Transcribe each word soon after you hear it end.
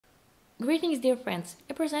Greetings dear friends,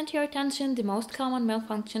 I present to your attention the most common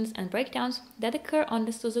malfunctions and breakdowns that occur on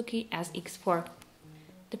the Suzuki SX4.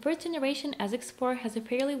 The first generation SX4 has a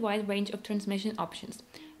fairly wide range of transmission options.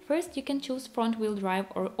 First, you can choose front-wheel drive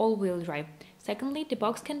or all-wheel drive. Secondly, the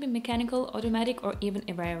box can be mechanical, automatic or even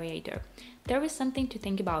a variator. There is something to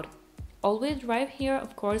think about. All-wheel drive here,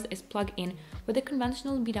 of course, is plug-in with a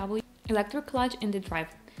conventional VW electric clutch in the drive.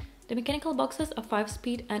 The mechanical boxes are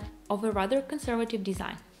 5-speed and of a rather conservative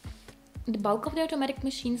design. The bulk of the automatic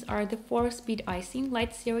machines are the 4-speed IC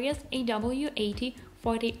Light Series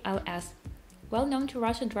AW8040LS, well known to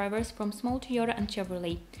Russia drivers from small Toyota and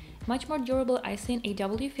Chevrolet. Much more durable IC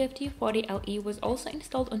AW5040LE was also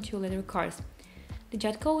installed on 2-liter cars. The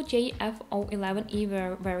Jetco JF011E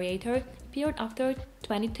variator appeared after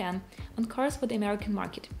 2010 on cars for the American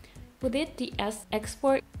market. With it, the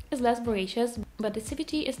SX4 is less voracious, but the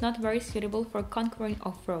CVT is not very suitable for conquering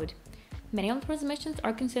off-road. Manual transmissions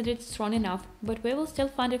are considered strong enough, but we will still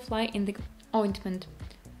find a fly in the ointment.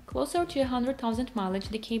 Closer to 100,000 mileage,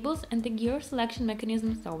 the cables and the gear selection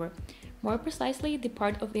mechanism sour. More precisely, the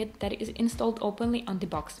part of it that is installed openly on the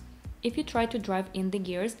box. If you try to drive in the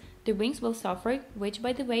gears, the wings will suffer, which,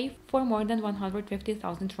 by the way, for more than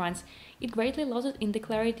 150,000 runs, it greatly loses in the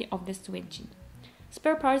clarity of the switching.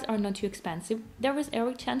 Spare parts are not too expensive. There is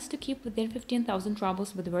every chance to keep within 15,000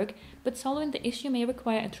 rubles with work, but solving the issue may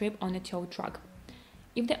require a trip on a tow truck.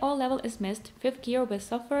 If the oil level is missed, fifth gear will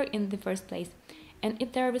suffer in the first place, and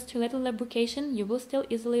if there is too little lubrication, you will still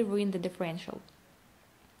easily ruin the differential.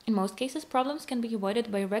 In most cases, problems can be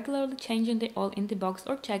avoided by regularly changing the oil in the box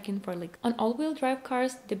or checking for leaks. On all-wheel drive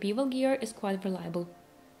cars, the bevel gear is quite reliable,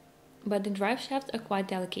 but the drive shafts are quite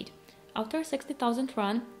delicate. After 60,000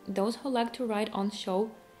 run, those who like to ride on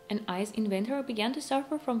snow and ice in winter began to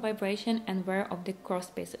suffer from vibration and wear of the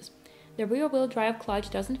crosspieces. The rear-wheel drive clutch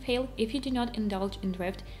doesn't fail if you do not indulge in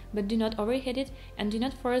drift, but do not overheat it and do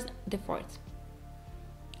not force the forks.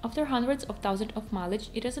 After hundreds of thousands of mileage,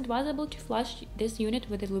 it is advisable to flush this unit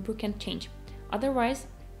with a lubricant change. Otherwise,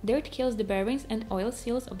 dirt kills the bearings and oil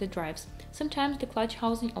seals of the drives. Sometimes the clutch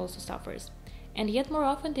housing also suffers. And yet more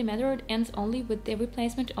often the matter ends only with the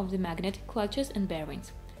replacement of the magnet, clutches and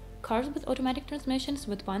bearings. Cars with automatic transmissions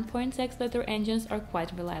with 1.6-liter engines are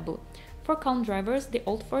quite reliable. For calm drivers, the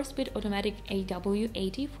old 4-speed automatic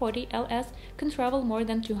AW8040LS can travel more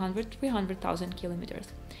than 200–300,000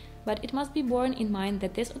 kilometers. But it must be borne in mind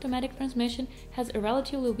that this automatic transmission has a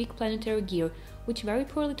relatively weak planetary gear, which very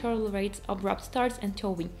poorly tolerates abrupt starts and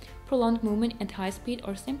towing, prolonged movement at high speed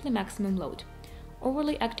or simply maximum load.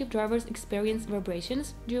 Overly active drivers experience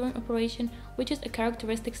vibrations during operation, which is a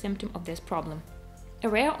characteristic symptom of this problem. A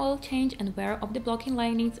rare oil change and wear of the blocking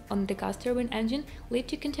linings on the gas turbine engine lead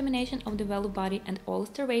to contamination of the valve body and oil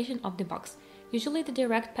starvation of the box. Usually the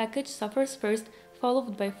direct package suffers first,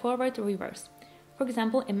 followed by forward-reverse. For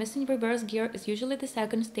example, a missing reverse gear is usually the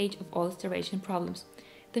second stage of oil starvation problems.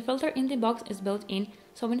 The filter in the box is built in,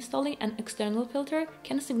 so installing an external filter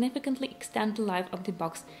can significantly extend the life of the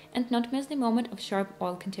box and not miss the moment of sharp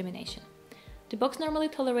oil contamination. The box normally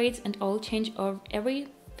tolerates an oil change of every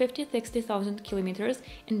 50–60,000 kilometers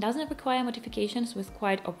and doesn't require modifications with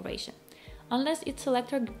quiet operation, unless its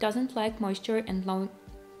selector doesn't like moisture and long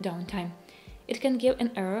downtime. It can give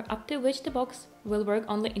an error after which the box will work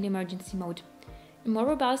only in emergency mode. A more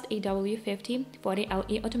robust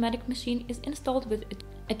AW5040LE automatic machine is installed with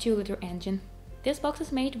a 2-liter engine. This box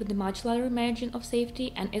is made with a much larger margin of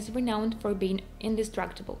safety and is renowned for being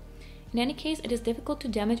indestructible. In any case, it is difficult to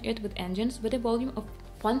damage it with engines with a volume of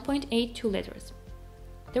 1.82 liters.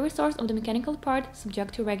 The resource of the mechanical part,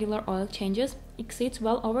 subject to regular oil changes, exceeds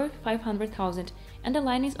well over 500,000, and the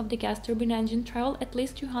linings of the gas turbine engine travel at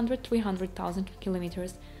least 200–300,000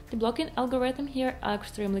 kilometers. The blocking algorithm here are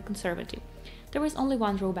extremely conservative. There is only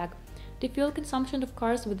one drawback. The fuel consumption of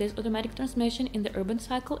cars with this automatic transmission in the urban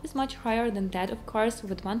cycle is much higher than that of cars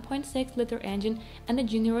with 1.6-liter engine and the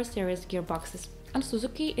junior series gearboxes. On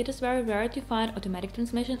Suzuki, it is very rare to find automatic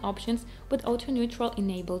transmission options with auto-neutral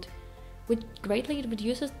enabled, which greatly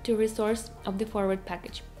reduces the resource of the forward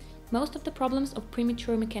package. Most of the problems of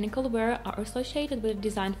premature mechanical wear are associated with a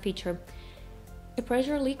design feature: a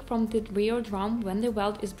pressure leak from the rear drum when the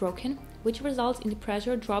weld is broken, which results in the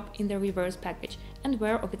pressure drop in the reverse package and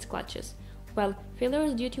wear of its clutches, while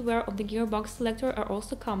failures due to wear of the gearbox selector are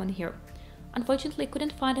also common here. Unfortunately, I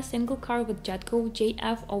couldn't find a single car with Jetco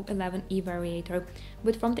JF011E variator,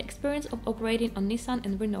 but from the experience of operating on Nissan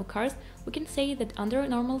and Renault cars, we can say that under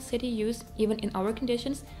normal city use, even in our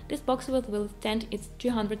conditions, this box will withstand its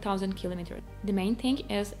 200,000 kilometers. The main thing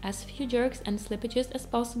is as few jerks and slippages as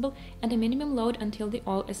possible and a minimum load until the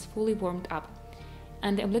oil is fully warmed up,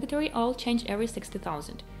 and the obligatory oil change every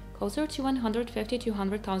 60,000. closer to 150 to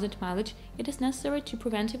 100,000 mileage, it is necessary to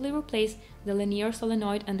preventively replace the linear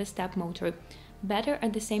solenoid and the step motor, better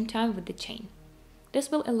at the same time with the chain.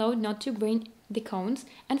 This will allow not to burn the cones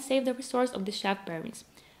and save the resource of the shaft bearings.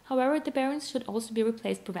 However, the bearings should also be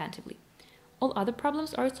replaced preventively. All other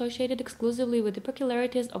problems are associated exclusively with the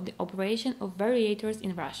peculiarities of the operation of variators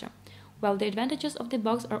in Russia. While the advantages of the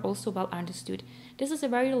box are also well understood, this is a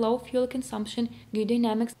very low fuel consumption, good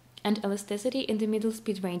dynamics, and elasticity in the middle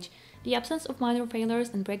speed range, the absence of minor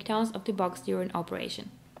failures and breakdowns of the box during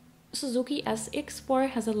operation. Suzuki SX4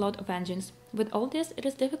 has a lot of engines. With all this, it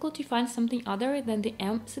is difficult to find something other than the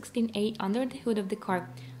M16A under the hood of the car.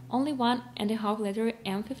 Only 1.5-liter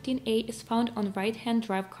M15A is found on right-hand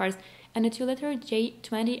drive cars, and a 2-liter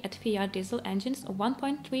J20 at Fiat diesel engines of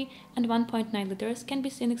 1.3 and 1.9 liters can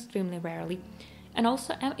be seen extremely rarely. And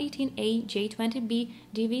also M18A, J20B,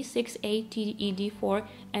 DV6A, TED4,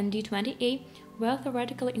 and D20A were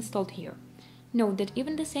theoretically installed here. Note that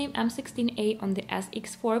even the same M16A on the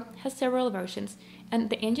SX4 has several versions, and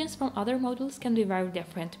the engines from other models can be very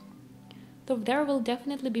different. Though there will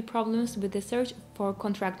definitely be problems with the search for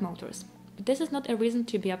contract motors. But this is not a reason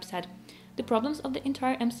to be upset. The problems of the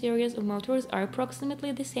entire M series of motors are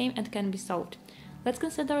approximately the same and can be solved. Let's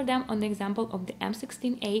consider them on the example of the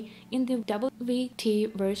M16A in the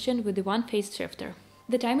WT version with the one-phase shifter.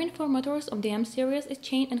 The timing for motors of the M series is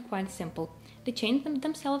chain and quite simple. The chains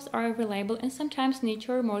themselves are reliable and sometimes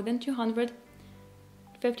nature more than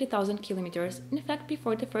 250,000 kilometers, in fact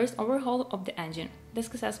before the first overhaul of the engine. The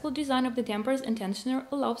successful design of the dampers and tensioner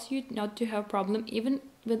allows you not to have problem even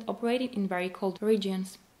with operating in very cold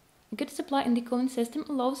regions. A good supply in the cooling system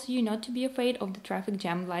allows you not to be afraid of the traffic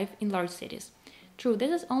jam life in large cities. True,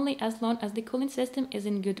 this is only as long as the cooling system is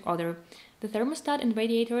in good order. The thermostat and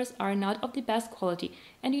radiators are not of the best quality,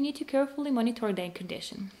 and you need to carefully monitor their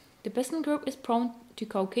condition. The piston group is prone to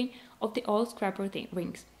coking of the oil scrapper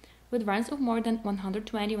rings. With runs of more than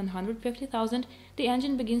 120–150,000, the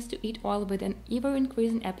engine begins to eat oil with an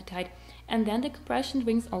ever-increasing appetite, and then the compression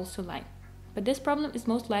rings also lie. But this problem is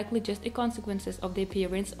most likely just a consequence of the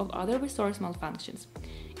appearance of other resource malfunctions.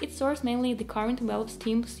 It sources mainly the current valve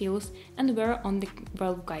steam seals and wear on the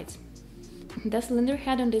valve guides. The cylinder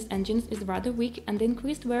head on these engines is rather weak, and the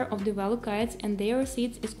increased wear of the valve guides and their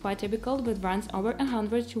seats is quite typical with runs over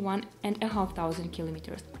 100 to 1,500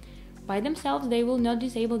 kilometers. By themselves they will not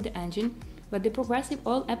disable the engine, but the progressive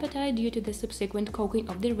oil appetite due to the subsequent coking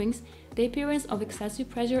of the rings, the appearance of excessive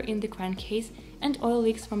pressure in the crankcase, and oil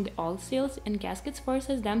leaks from the oil seals and gaskets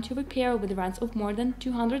forces them to repair with runs of more than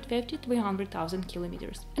 250–300,000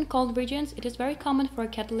 kilometers. In cold regions, it is very common for a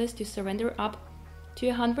catalyst to surrender up to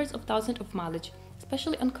hundreds of thousands of mileage,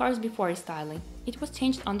 especially on cars before styling. It was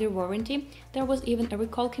changed under warranty, there was even a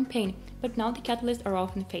recall campaign, but now the catalysts are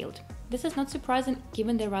often failed. This is not surprising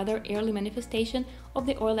given the rather early manifestation of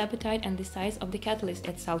the oil appetite and the size of the catalyst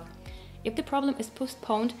itself. If the problem is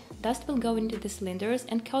postponed, dust will go into the cylinders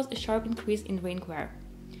and cause a sharp increase in ring wear.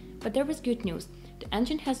 But there is good news. The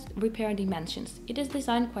engine has repair dimensions. It is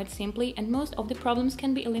designed quite simply, and most of the problems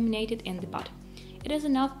can be eliminated in the butt. It is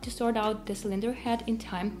enough to sort out the cylinder head in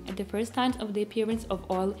time at the first signs of the appearance of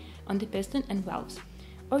oil on the piston and valves,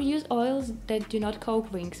 or use oils that do not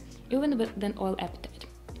coke rings, even with an oil appetite.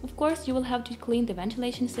 Of course, you will have to clean the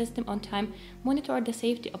ventilation system on time, monitor the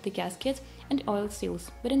safety of the gaskets and oil seals,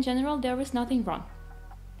 but in general there is nothing wrong.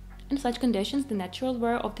 In such conditions, the natural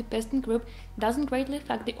wear of the piston group doesn't greatly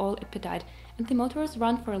affect the oil appetite, and the motors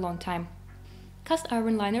run for a long time. Cast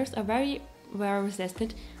iron liners are very wear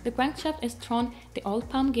resistant, the crankshaft is strong, the oil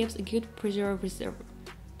pump gives a good pressure reserve.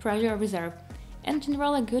 In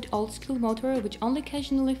general, a good old-school motor which only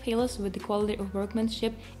occasionally fails with the quality of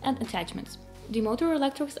workmanship and attachments. The motor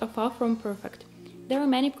electrics are far from perfect. There are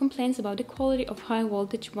many complaints about the quality of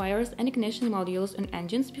high-voltage wires and ignition modules on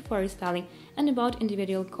engines before installing, and about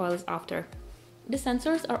individual coils after. The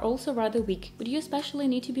sensors are also rather weak, but you especially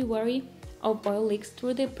need to be wary of oil leaks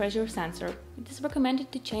through the pressure sensor. It is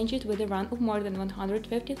recommended to change it with a run of more than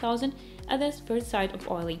 150,000 at the first sight of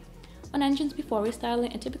oiling. On engines before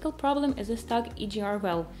restyling, a typical problem is a stuck EGR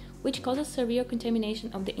valve, which causes severe contamination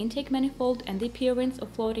of the intake manifold and the appearance of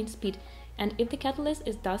floating speed, and if the catalyst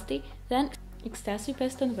is dusty, then excessive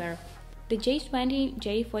piston wear. The J20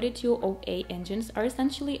 J42OA engines are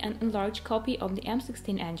essentially an enlarged copy of the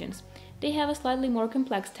M16 engines. They have a slightly more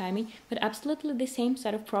complex timing, but absolutely the same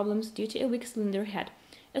set of problems due to a weak cylinder head,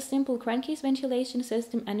 a simple crankcase ventilation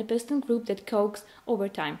system, and a piston group that cokes over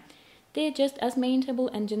time. They are just as maintainable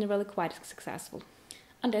and generally quite successful.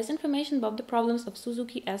 And this information about the problems of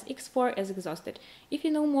Suzuki SX4 is exhausted. If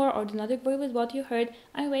you know more or do not agree with what you heard,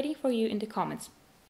 I'm waiting for you in the comments.